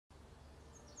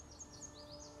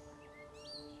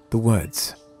The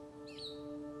woods.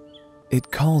 It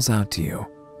calls out to you.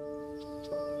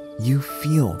 You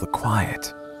feel the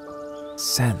quiet,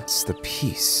 sense the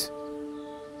peace.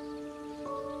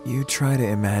 You try to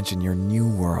imagine your new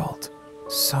world,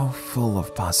 so full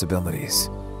of possibilities.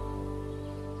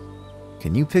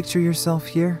 Can you picture yourself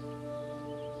here?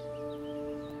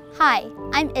 Hi,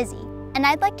 I'm Izzy, and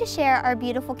I'd like to share our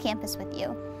beautiful campus with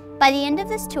you. By the end of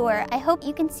this tour, I hope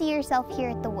you can see yourself here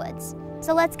at the woods.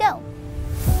 So let's go.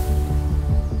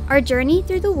 Our journey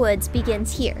through the woods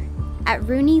begins here, at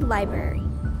Rooney Library.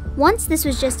 Once this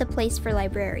was just a place for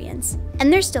librarians,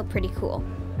 and they're still pretty cool.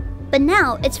 But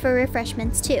now it's for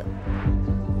refreshments too.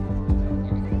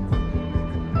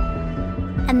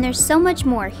 And there's so much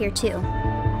more here too.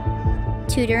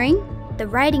 Tutoring, the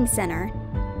Writing Center,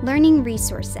 Learning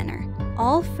Resource Center,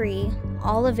 all free,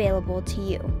 all available to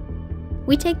you.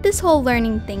 We take this whole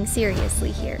learning thing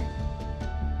seriously here.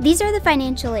 These are the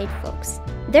financial aid folks.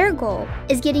 Their goal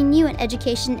is getting you an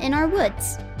education in our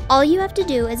woods. All you have to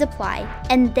do is apply,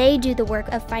 and they do the work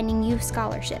of finding you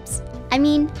scholarships. I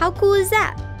mean, how cool is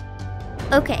that?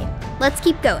 Okay, let's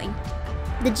keep going.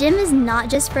 The gym is not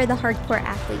just for the hardcore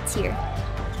athletes here.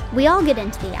 We all get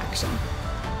into the action.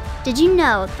 Did you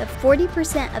know that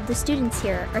 40% of the students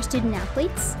here are student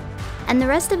athletes? And the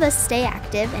rest of us stay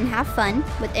active and have fun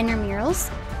with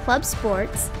intramurals, club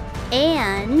sports,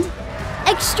 and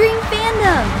extreme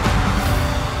fandom!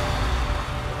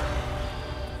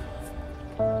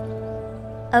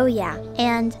 Oh yeah,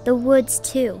 and the woods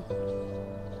too.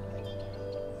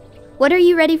 What are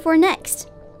you ready for next?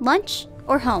 Lunch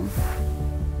or home?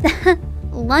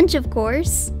 Lunch, of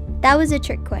course. That was a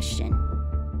trick question.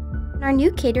 Our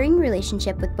new catering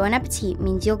relationship with Bon Appetit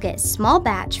means you'll get small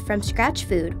batch from scratch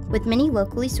food with many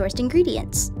locally sourced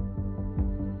ingredients.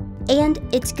 And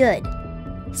it's good.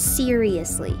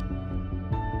 Seriously.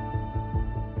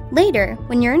 Later,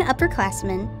 when you're an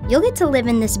upperclassman, you'll get to live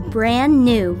in this brand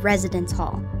new residence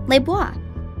hall, Les Bois.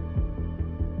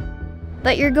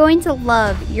 But you're going to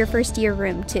love your first year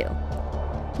room too.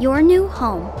 Your new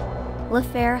home,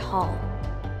 LaFair Hall.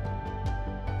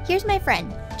 Here's my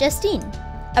friend, Justine,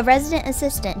 a resident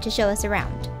assistant to show us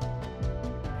around.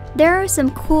 There are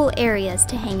some cool areas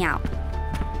to hang out,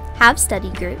 have study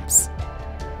groups,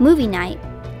 movie night,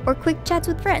 or quick chats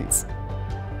with friends.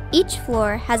 Each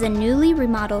floor has a newly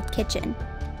remodeled kitchen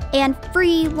and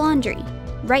free laundry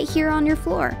right here on your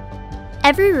floor.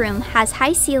 Every room has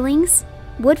high ceilings,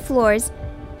 wood floors,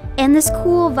 and this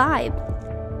cool vibe.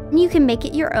 You can make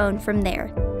it your own from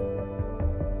there.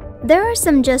 There are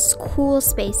some just cool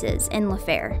spaces in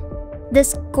LaFair.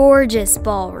 This gorgeous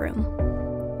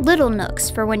ballroom. Little nooks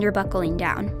for when you're buckling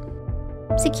down.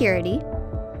 Security.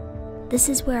 This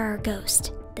is where our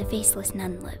ghost, the faceless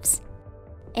nun, lives.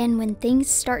 And when things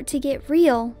start to get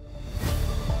real,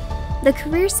 the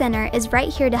Career Center is right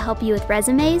here to help you with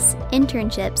resumes,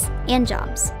 internships, and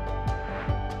jobs.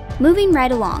 Moving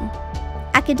right along.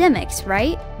 Academics,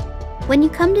 right? When you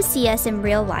come to see us in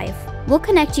real life, we'll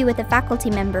connect you with a faculty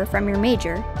member from your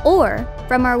major or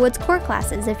from our Woods core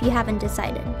classes if you haven't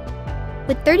decided.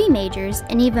 With 30 majors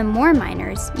and even more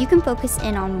minors, you can focus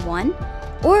in on one,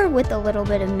 or with a little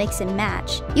bit of mix and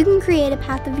match, you can create a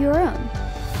path of your own.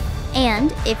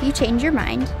 And if you change your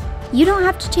mind, you don't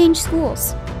have to change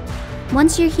schools.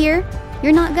 Once you're here,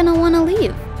 you're not gonna wanna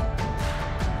leave.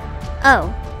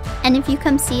 Oh, and if you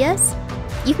come see us,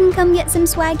 you can come get some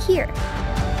swag here.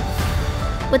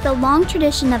 With a long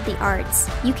tradition of the arts,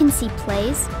 you can see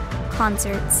plays,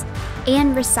 concerts,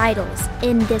 and recitals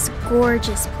in this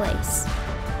gorgeous place.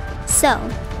 So,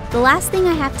 the last thing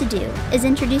I have to do is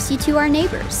introduce you to our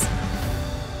neighbors.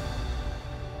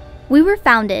 We were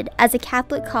founded as a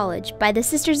Catholic college by the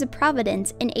Sisters of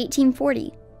Providence in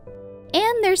 1840.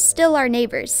 And they're still our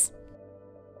neighbors.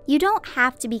 You don't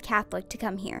have to be Catholic to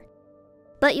come here,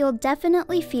 but you'll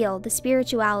definitely feel the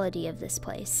spirituality of this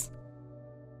place.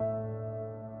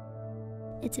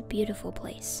 It's a beautiful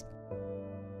place.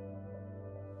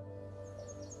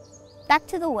 Back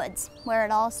to the woods, where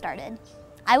it all started.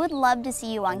 I would love to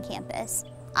see you on campus.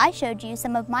 I showed you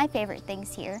some of my favorite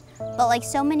things here, but like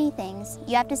so many things,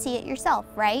 you have to see it yourself,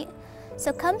 right?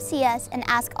 So come see us and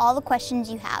ask all the questions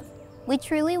you have. We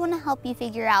truly want to help you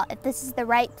figure out if this is the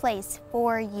right place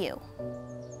for you.